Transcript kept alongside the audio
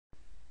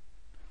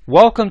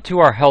Welcome to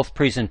our health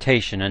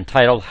presentation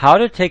entitled How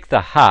to Take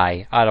the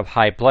High Out of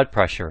High Blood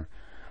Pressure.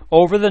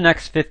 Over the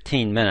next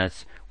 15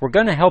 minutes, we're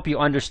going to help you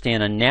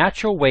understand a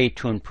natural way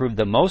to improve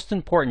the most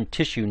important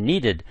tissue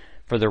needed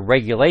for the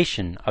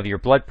regulation of your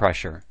blood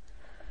pressure.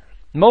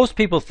 Most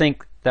people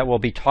think that we'll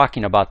be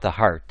talking about the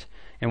heart,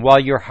 and while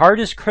your heart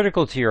is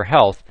critical to your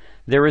health,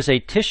 there is a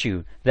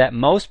tissue that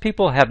most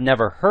people have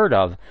never heard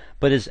of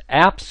but is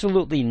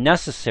absolutely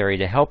necessary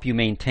to help you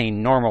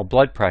maintain normal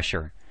blood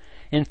pressure.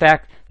 In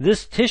fact,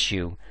 this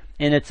tissue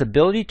and its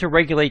ability to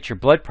regulate your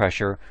blood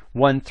pressure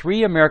won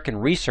 3 American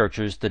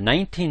researchers the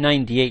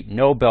 1998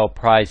 Nobel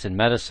Prize in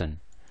Medicine.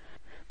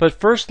 But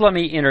first let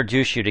me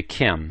introduce you to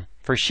Kim,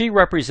 for she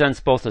represents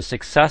both a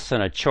success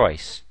and a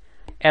choice.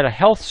 At a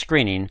health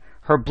screening,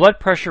 her blood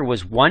pressure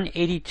was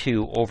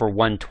 182 over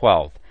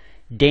 112,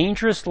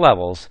 dangerous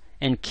levels,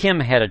 and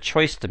Kim had a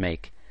choice to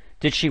make.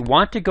 Did she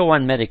want to go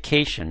on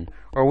medication,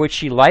 or would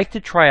she like to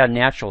try a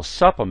natural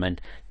supplement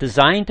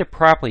designed to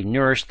properly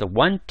nourish the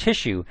one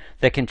tissue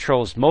that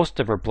controls most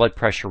of her blood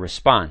pressure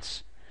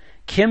response?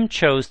 Kim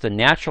chose the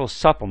natural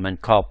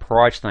supplement called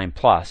Progesterone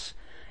Plus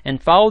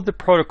and followed the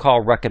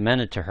protocol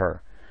recommended to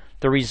her.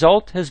 The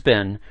result has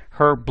been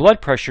her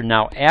blood pressure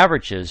now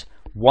averages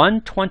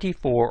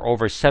 124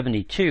 over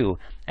 72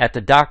 at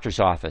the doctor's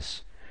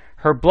office.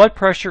 Her blood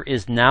pressure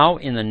is now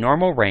in the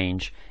normal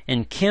range,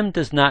 and Kim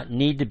does not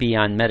need to be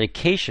on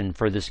medication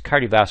for this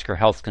cardiovascular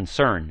health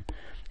concern.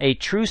 A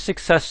true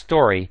success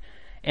story,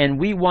 and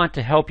we want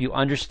to help you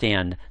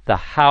understand the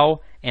how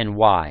and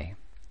why.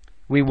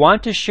 We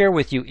want to share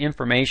with you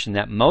information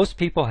that most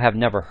people have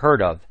never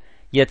heard of,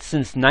 yet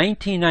since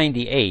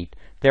 1998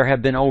 there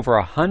have been over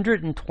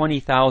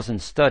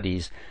 120,000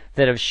 studies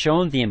that have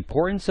shown the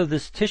importance of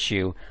this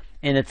tissue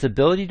and its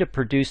ability to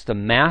produce the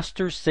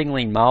master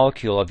signaling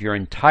molecule of your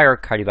entire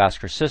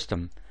cardiovascular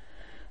system.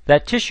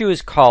 That tissue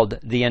is called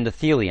the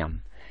endothelium,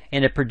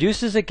 and it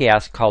produces a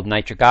gas called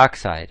nitric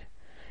oxide.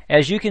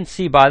 As you can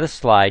see by the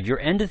slide, your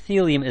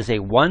endothelium is a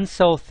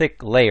one-cell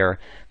thick layer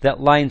that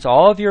lines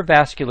all of your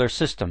vascular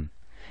system.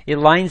 It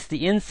lines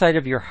the inside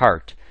of your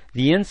heart.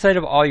 The inside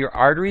of all your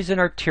arteries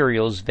and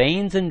arterioles,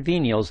 veins and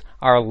venules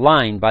are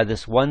lined by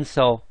this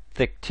one-cell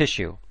thick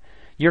tissue.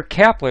 Your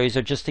capillaries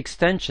are just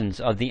extensions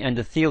of the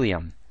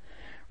endothelium.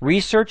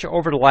 Research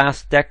over the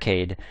last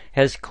decade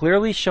has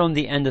clearly shown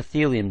the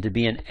endothelium to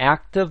be an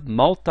active,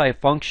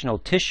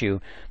 multifunctional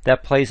tissue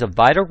that plays a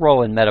vital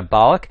role in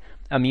metabolic,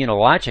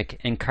 immunologic,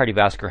 and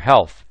cardiovascular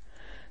health.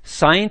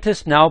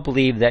 Scientists now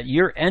believe that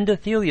your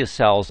endothelial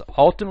cells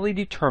ultimately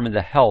determine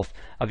the health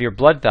of your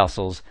blood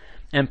vessels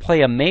and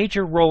play a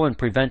major role in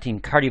preventing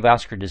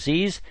cardiovascular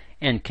disease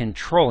and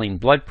controlling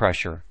blood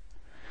pressure.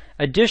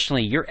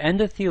 Additionally, your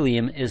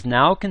endothelium is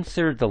now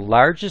considered the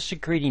largest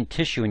secreting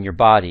tissue in your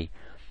body.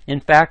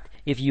 In fact,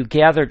 if you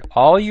gathered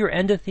all your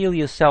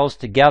endothelial cells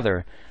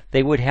together,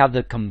 they would have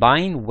the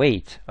combined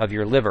weight of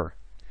your liver.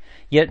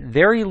 Yet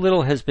very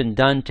little has been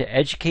done to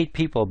educate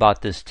people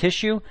about this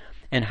tissue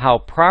and how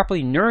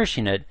properly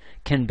nourishing it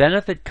can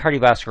benefit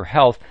cardiovascular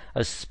health,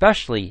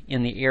 especially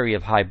in the area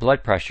of high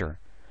blood pressure.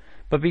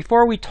 But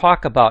before we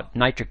talk about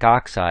nitric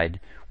oxide,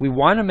 we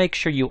want to make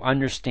sure you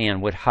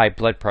understand what high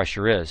blood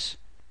pressure is.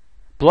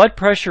 Blood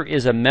pressure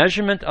is a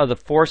measurement of the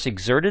force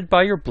exerted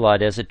by your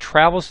blood as it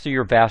travels through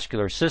your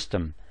vascular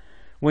system.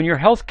 When your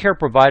healthcare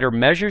provider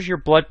measures your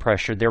blood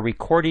pressure, they're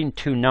recording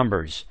 2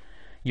 numbers,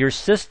 your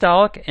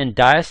systolic and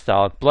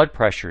diastolic blood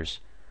pressures.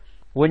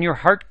 When your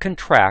heart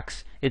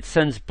contracts, it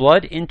sends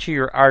blood into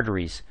your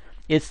arteries.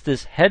 It's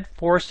this head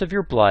force of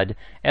your blood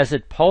as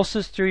it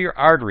pulses through your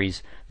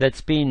arteries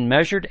that's being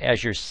measured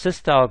as your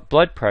systolic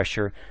blood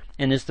pressure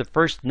and is the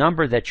first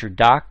number that your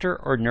doctor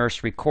or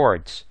nurse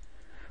records.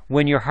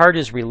 When your heart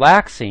is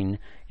relaxing,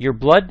 your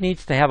blood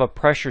needs to have a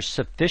pressure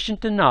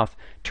sufficient enough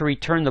to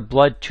return the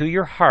blood to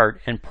your heart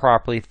and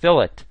properly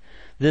fill it.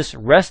 This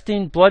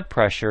resting blood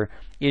pressure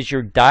is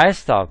your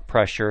diastolic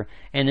pressure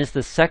and is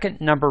the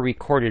second number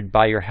recorded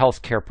by your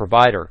healthcare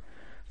provider.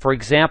 For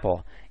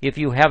example, if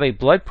you have a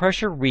blood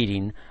pressure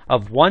reading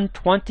of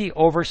 120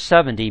 over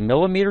 70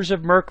 millimeters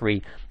of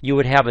mercury, you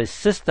would have a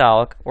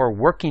systolic or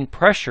working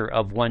pressure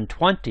of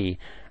 120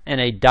 and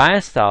a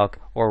diastolic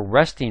or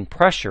resting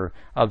pressure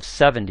of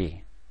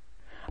 70.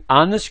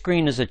 On the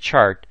screen is a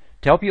chart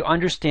to help you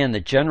understand the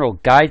general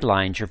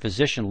guidelines your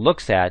physician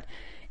looks at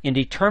in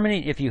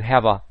determining if you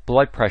have a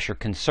blood pressure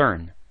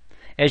concern.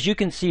 As you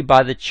can see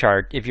by the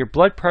chart, if your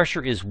blood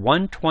pressure is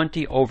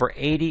 120 over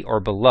 80 or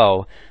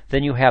below,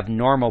 then you have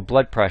normal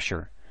blood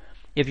pressure.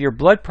 If your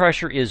blood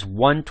pressure is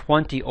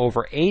 120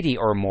 over 80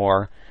 or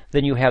more,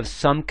 then you have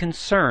some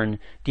concern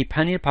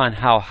depending upon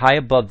how high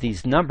above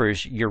these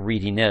numbers your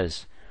reading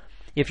is.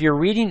 If your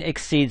reading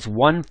exceeds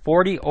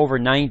 140 over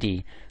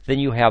 90, then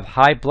you have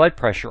high blood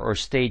pressure or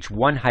stage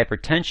 1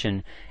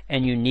 hypertension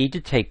and you need to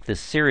take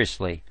this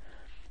seriously.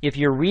 If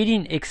your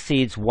reading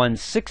exceeds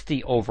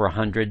 160 over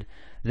 100,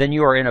 then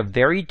you are in a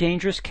very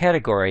dangerous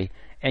category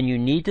and you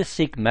need to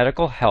seek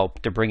medical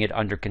help to bring it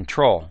under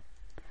control.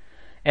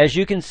 As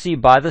you can see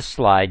by the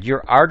slide,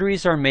 your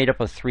arteries are made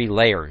up of 3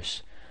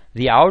 layers.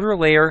 The outer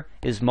layer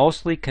is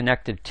mostly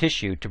connective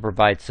tissue to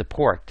provide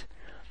support.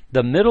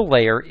 The middle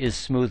layer is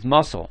smooth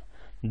muscle.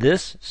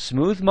 This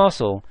smooth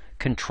muscle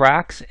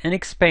contracts and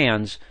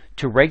expands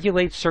to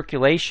regulate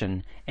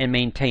circulation and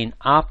maintain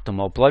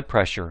optimal blood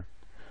pressure.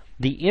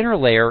 The inner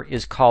layer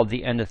is called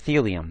the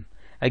endothelium.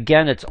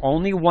 Again, it's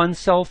only one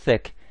cell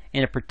thick,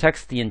 and it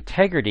protects the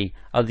integrity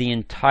of the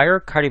entire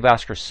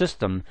cardiovascular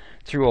system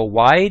through a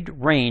wide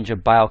range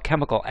of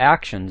biochemical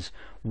actions,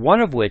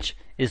 one of which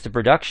is the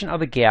production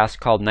of a gas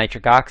called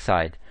nitric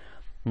oxide.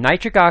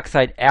 Nitric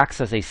oxide acts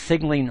as a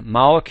signaling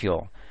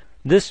molecule.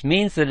 This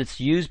means that it's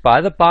used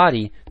by the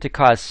body to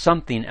cause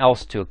something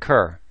else to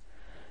occur.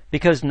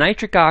 Because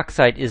nitric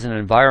oxide is an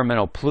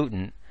environmental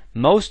pollutant,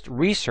 most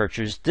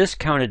researchers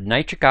discounted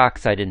nitric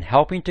oxide in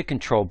helping to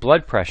control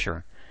blood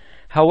pressure.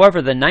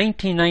 However, the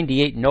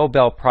 1998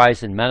 Nobel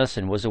Prize in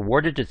Medicine was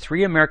awarded to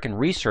 3 American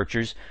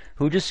researchers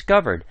who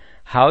discovered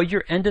how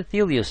your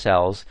endothelial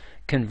cells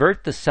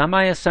convert the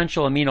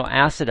semi-essential amino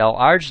acid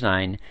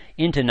L-arginine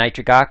into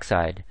nitric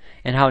oxide,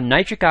 and how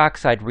nitric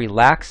oxide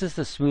relaxes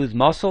the smooth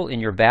muscle in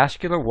your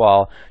vascular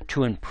wall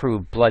to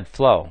improve blood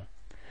flow.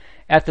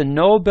 At the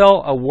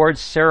Nobel Awards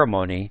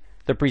ceremony,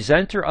 the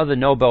presenter of the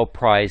Nobel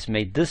Prize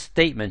made this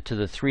statement to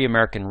the 3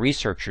 American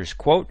researchers,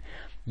 quote,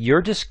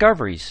 "Your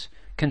discoveries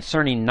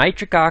concerning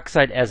nitric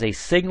oxide as a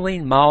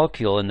signaling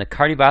molecule in the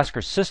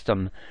cardiovascular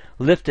system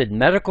lifted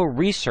medical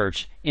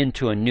research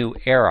into a new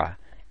era."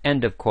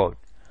 End of quote.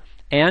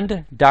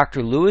 And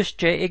Dr. Louis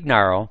J.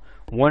 Ignarro,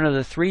 one of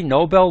the 3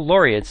 Nobel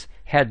laureates,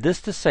 had this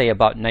to say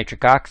about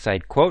nitric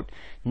oxide, quote,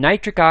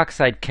 "Nitric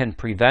oxide can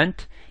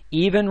prevent,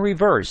 even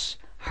reverse,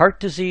 heart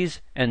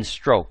disease and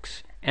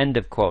strokes." End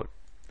of quote.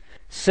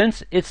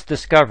 Since its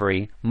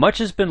discovery, much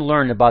has been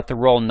learned about the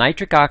role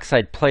nitric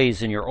oxide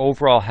plays in your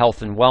overall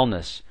health and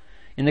wellness.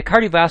 In the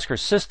cardiovascular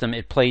system,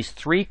 it plays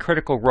 3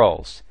 critical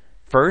roles.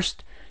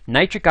 First,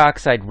 nitric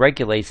oxide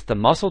regulates the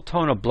muscle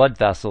tone of blood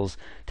vessels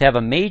to have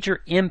a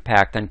major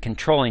impact on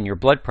controlling your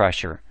blood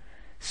pressure.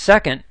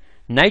 Second,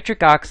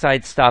 nitric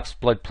oxide stops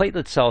blood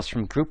platelet cells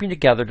from grouping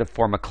together to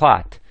form a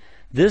clot.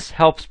 This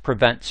helps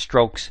prevent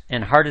strokes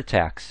and heart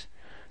attacks.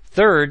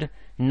 Third,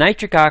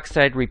 nitric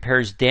oxide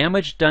repairs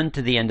damage done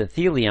to the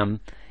endothelium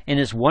and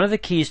is one of the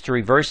keys to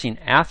reversing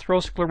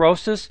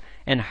atherosclerosis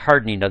and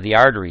hardening of the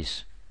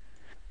arteries.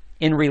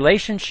 In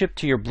relationship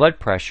to your blood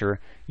pressure,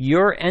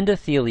 your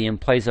endothelium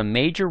plays a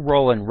major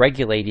role in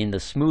regulating the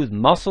smooth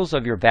muscles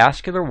of your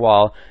vascular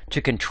wall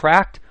to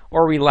contract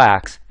or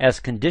relax as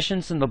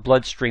conditions in the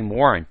bloodstream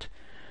warrant.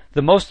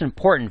 The most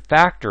important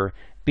factor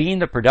being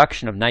the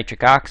production of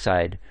nitric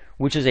oxide,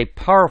 which is a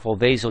powerful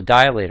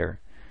vasodilator.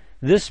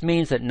 This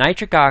means that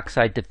nitric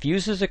oxide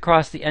diffuses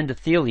across the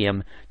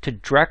endothelium to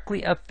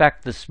directly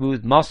affect the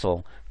smooth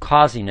muscle,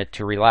 causing it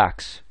to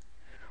relax.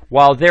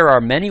 While there are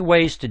many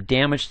ways to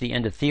damage the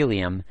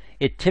endothelium,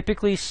 it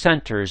typically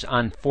centers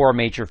on 4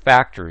 major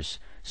factors: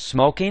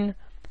 smoking,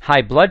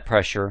 high blood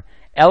pressure,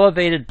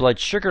 elevated blood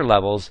sugar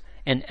levels,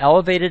 and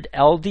elevated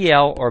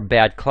LDL or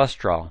bad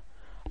cholesterol.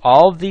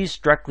 All of these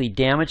directly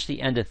damage the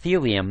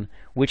endothelium,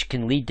 which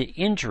can lead to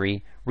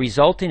injury,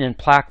 resulting in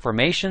plaque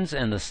formations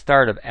and the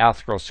start of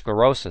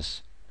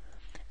atherosclerosis.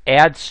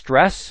 Add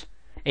stress,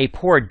 a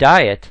poor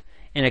diet,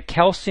 and a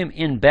calcium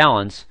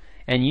imbalance,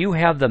 and you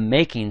have the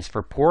makings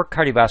for poor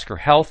cardiovascular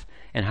health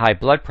and high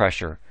blood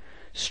pressure.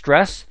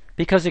 Stress,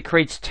 because it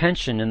creates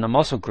tension in the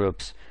muscle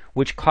groups,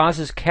 which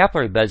causes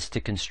capillary beds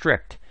to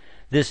constrict.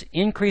 This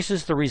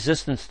increases the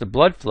resistance to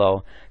blood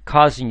flow,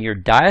 causing your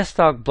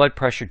diastolic blood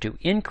pressure to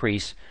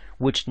increase,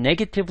 which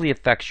negatively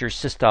affects your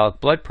systolic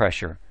blood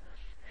pressure.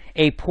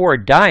 A poor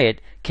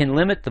diet can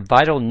limit the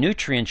vital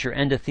nutrients your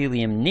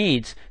endothelium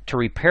needs to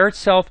repair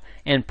itself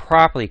and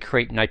properly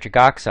create nitric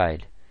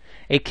oxide.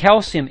 A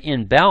calcium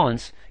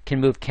imbalance can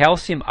move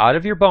calcium out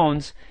of your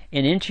bones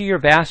and into your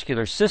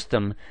vascular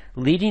system,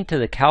 leading to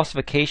the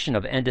calcification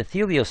of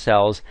endothelial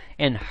cells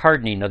and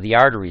hardening of the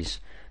arteries.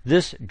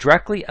 This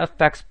directly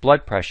affects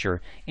blood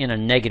pressure in a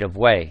negative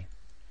way.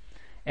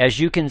 As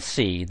you can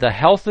see, the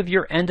health of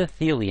your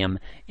endothelium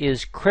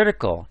is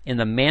critical in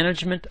the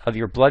management of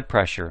your blood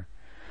pressure.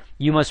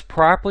 You must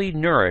properly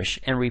nourish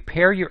and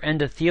repair your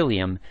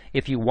endothelium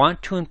if you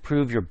want to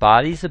improve your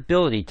body's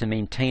ability to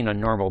maintain a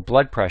normal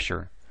blood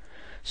pressure.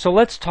 So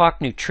let's talk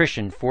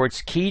nutrition, for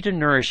it's key to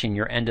nourishing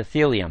your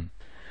endothelium.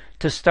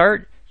 To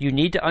start, you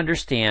need to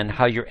understand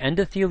how your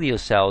endothelial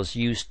cells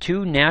use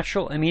 2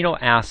 natural amino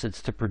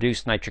acids to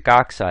produce nitric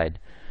oxide.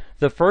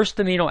 The first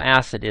amino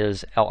acid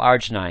is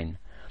L-arginine.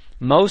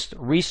 Most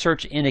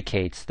research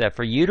indicates that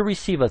for you to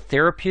receive a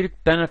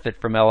therapeutic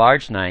benefit from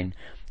L-arginine,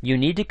 you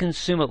need to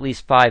consume at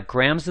least 5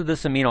 grams of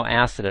this amino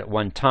acid at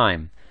one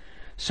time.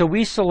 So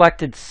we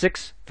selected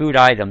 6 food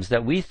items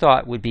that we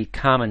thought would be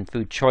common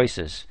food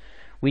choices.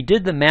 We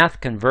did the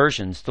math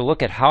conversions to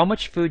look at how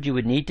much food you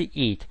would need to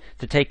eat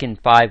to take in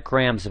 5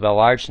 grams of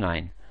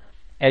L-arginine.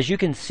 As you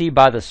can see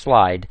by the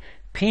slide,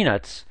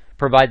 peanuts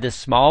provide the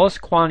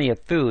smallest quantity of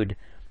food,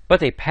 but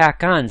they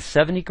pack on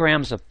 70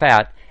 grams of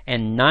fat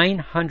and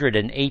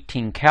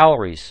 918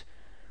 calories.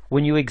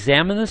 When you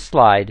examine the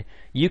slide,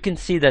 you can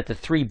see that the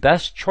three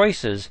best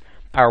choices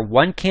are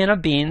 1 can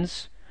of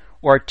beans,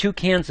 or 2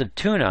 cans of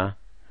tuna,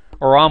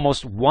 or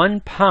almost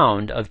 1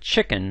 pound of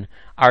chicken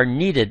are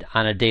needed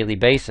on a daily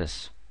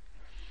basis.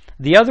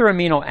 The other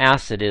amino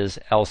acid is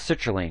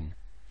L-citrulline.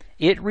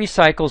 It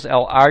recycles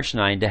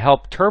L-arginine to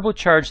help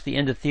turbocharge the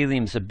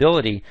endothelium's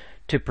ability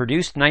to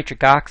produce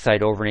nitric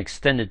oxide over an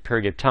extended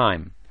period of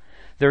time.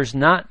 There's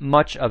not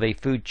much of a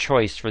food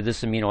choice for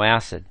this amino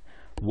acid.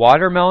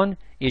 Watermelon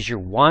is your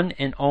one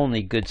and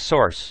only good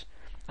source.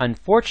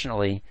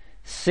 Unfortunately,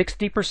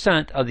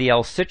 60% of the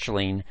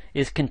L-citrulline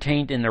is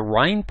contained in the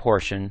rind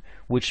portion,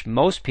 which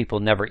most people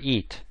never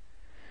eat.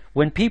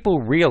 When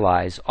people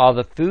realize all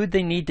the food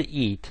they need to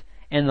eat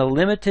and the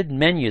limited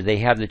menu they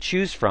have to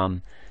choose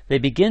from, they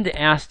begin to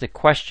ask the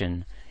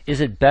question, is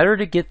it better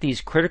to get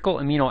these critical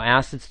amino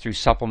acids through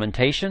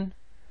supplementation?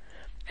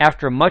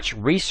 After much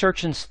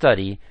research and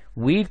study,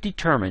 we've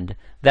determined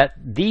that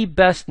the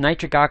best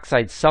nitric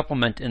oxide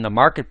supplement in the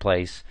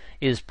marketplace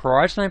is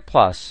Pyrogenite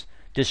Plus,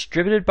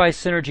 distributed by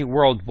Synergy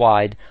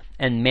worldwide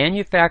and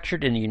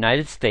manufactured in the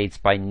United States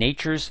by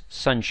Nature's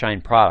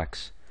Sunshine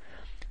Products.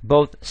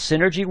 Both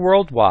Synergy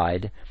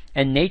Worldwide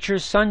and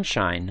Nature's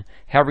Sunshine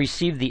have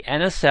received the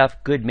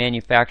NSF Good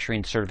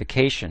Manufacturing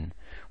certification,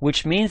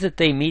 which means that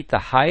they meet the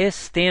highest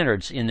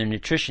standards in the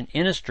nutrition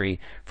industry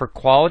for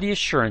quality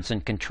assurance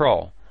and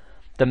control.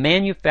 The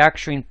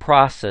manufacturing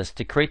process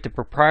to create the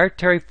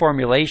proprietary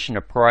formulation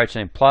of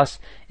Pyrogenite Plus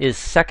is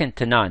second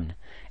to none.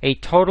 A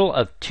total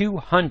of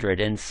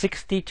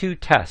 262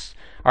 tests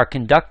are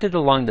conducted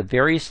along the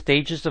various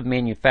stages of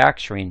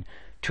manufacturing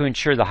to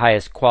ensure the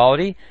highest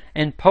quality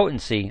and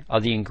potency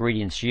of the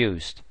ingredients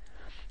used.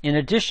 In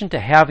addition to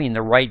having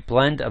the right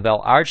blend of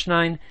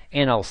L-arginine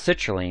and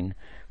L-citrulline,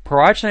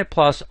 Pyrogenite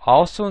Plus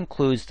also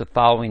includes the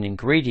following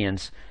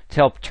ingredients to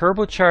help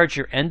turbocharge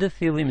your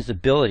endothelium's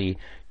ability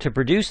to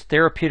produce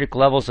therapeutic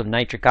levels of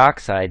nitric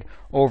oxide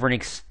over an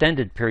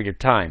extended period of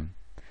time.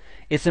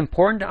 It's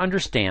important to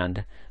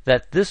understand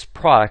that this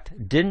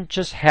product didn't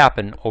just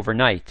happen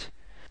overnight.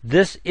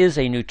 This is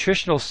a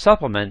nutritional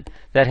supplement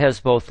that has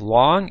both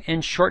long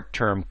and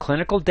short-term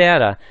clinical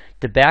data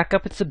to back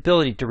up its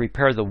ability to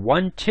repair the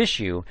one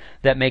tissue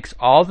that makes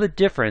all the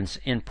difference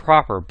in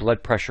proper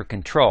blood pressure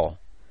control.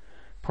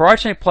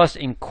 Pyrogenite Plus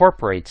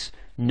incorporates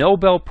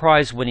Nobel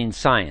Prize-winning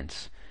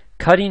science,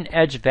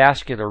 cutting-edge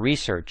vascular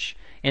research,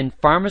 and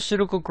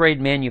pharmaceutical-grade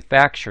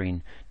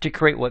manufacturing to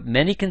create what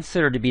many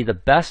consider to be the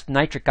best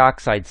nitric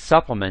oxide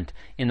supplement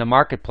in the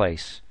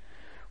marketplace.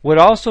 What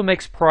also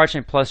makes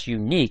Pyrogenite Plus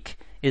unique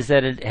is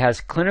that it has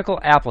clinical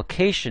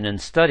application and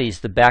studies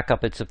to back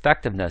up its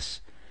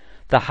effectiveness.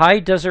 The High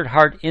Desert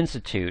Heart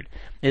Institute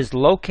is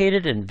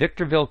located in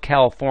Victorville,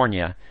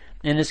 California,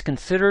 and is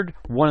considered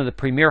one of the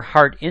premier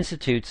heart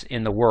institutes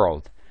in the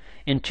world.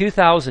 In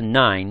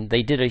 2009,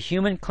 they did a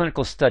human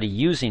clinical study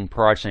using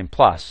Pyrogenite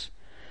Plus.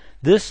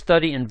 This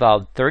study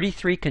involved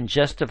 33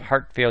 congestive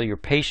heart failure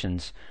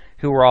patients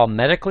who were all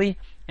medically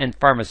and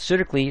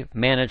pharmaceutically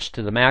managed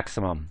to the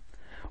maximum.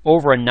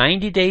 Over a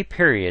 90-day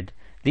period,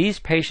 these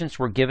patients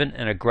were given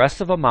an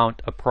aggressive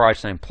amount of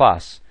Pyrogenite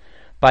Plus.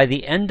 By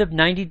the end of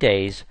 90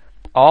 days,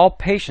 all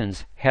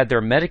patients had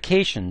their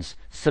medications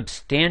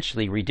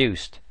substantially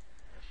reduced.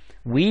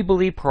 We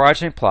believe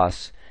Pyrogenite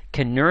Plus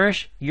can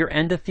nourish your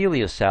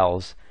endothelial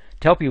cells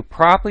to help you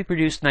properly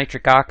produce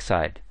nitric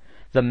oxide,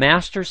 the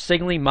master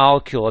signaling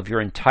molecule of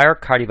your entire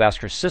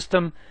cardiovascular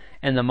system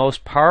and the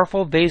most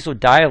powerful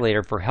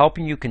vasodilator for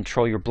helping you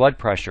control your blood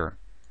pressure.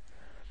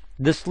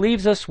 This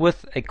leaves us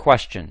with a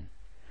question.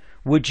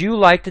 Would you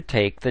like to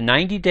take the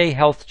 90-day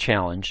health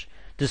challenge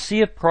to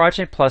see if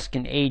Pyrogenite Plus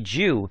can aid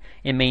you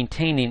in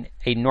maintaining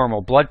a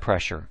normal blood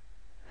pressure?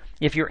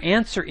 If your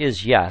answer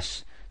is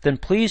yes, then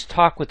please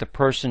talk with the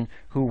person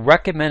who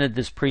recommended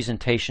this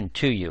presentation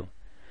to you.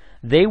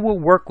 They will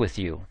work with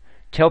you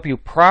to help you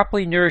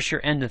properly nourish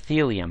your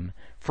endothelium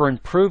for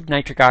improved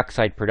nitric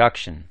oxide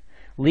production,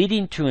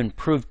 leading to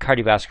improved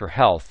cardiovascular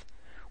health,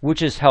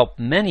 which has helped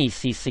many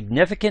see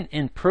significant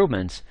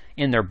improvements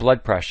in their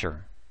blood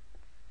pressure.